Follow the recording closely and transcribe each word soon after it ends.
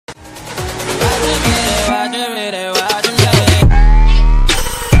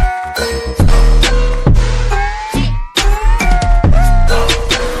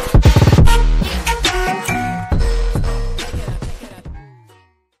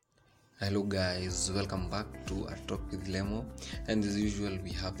Hello guys, welcome back to A Talk with Lemo, and as usual we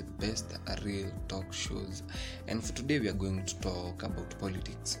have the best real talk shows, and for today we are going to talk about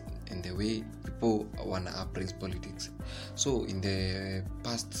politics and the way people wanna appraise politics. So in the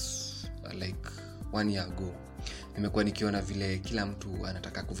past like 1 year ago nimekuwa nikiona vile kila mtu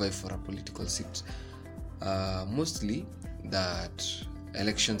anataka kuvie for a political seat, mostly that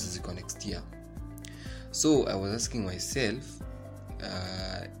elections ziko next year. So I was asking myself,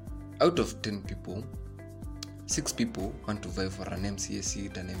 out of 10 people, 6 people want to vie for an MCA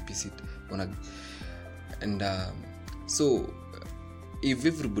seat, an MP seat. And so if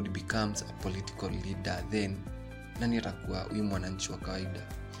everybody becomes a political leader, then nani atakuwa huyu mwananchi wa kawaida?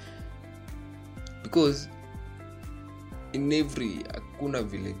 Because in every, hakuna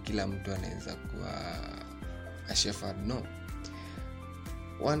vile kila mtu anaweza kuwa a shepherd. No,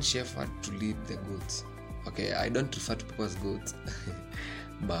 one shepherd to lead the goats. Okay, I don't refer to people as goats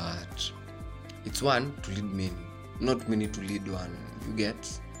but it's one to lead many, not many to lead one, you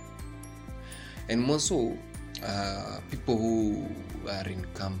get? And more so people who are in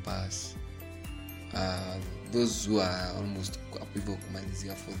campus, those who are almost people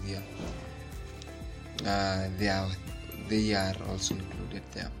kumalizia for their they are also included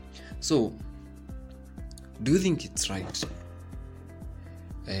there. So do you think it's right?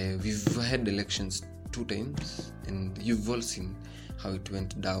 We've had elections 2 times and you've all seen how it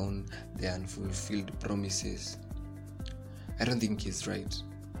went down, the unfulfilled promises. I don't think it's right.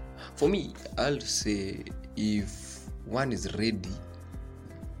 For me, I'll say if one is ready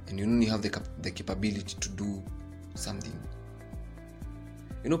and you only have the capability to do something.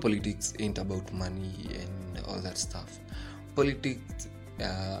 You know, politics ain't about money and all that stuff. Politics,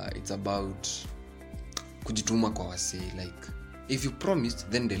 it's about kujituma kwa wase. Like, if you promise,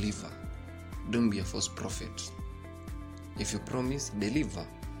 then deliver. Don't be a false prophet. If you promise, deliver.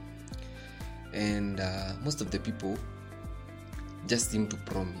 And most of the people just seem to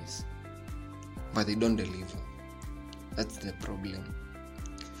promise, but they don't deliver. That's the problem.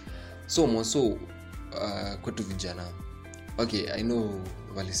 So more so, kwetu vijana. Okay, I know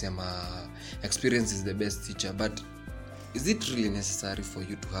walisema experience is the best teacher, but is it really necessary for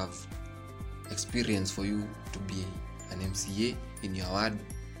you to have experience for you to be an MCA in your ward?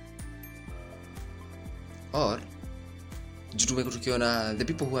 Or tukiona the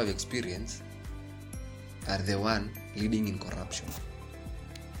people who have experience are the one leading in corruption.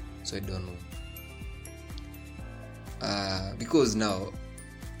 So I don't know. Because now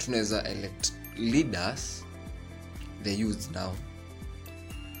tunaweza elect leaders, the youth now,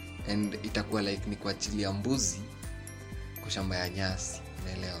 and itakuwa like ni kuachilia mbuzi kwa shamba ya nyasi,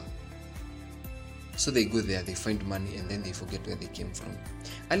 unaelewa? So they go there, they find money, and then they forget where they came from.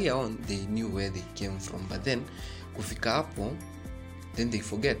 Earlier on, they knew where they came from, but then kufika hapo, then they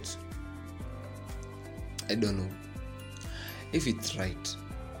forget. I don't know if it's right.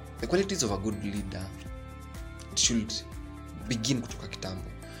 The qualities of a good leader, it should begin kutoka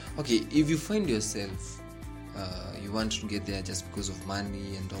kitambo. Okay, if you find yourself you want to get there just because of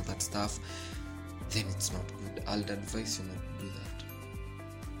money and all that stuff, then it's not good. I'll advise you not to do that.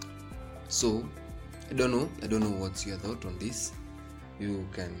 So I don't know what's your thought on this. You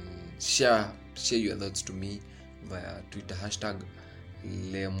can share your thoughts to me via Twitter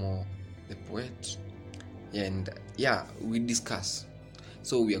 #Lemo the Poet, and we discuss.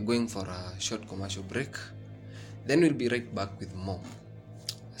 So we are going for a short commercial break, then we'll be right back with more.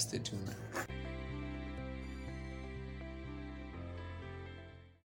 Stay tuned.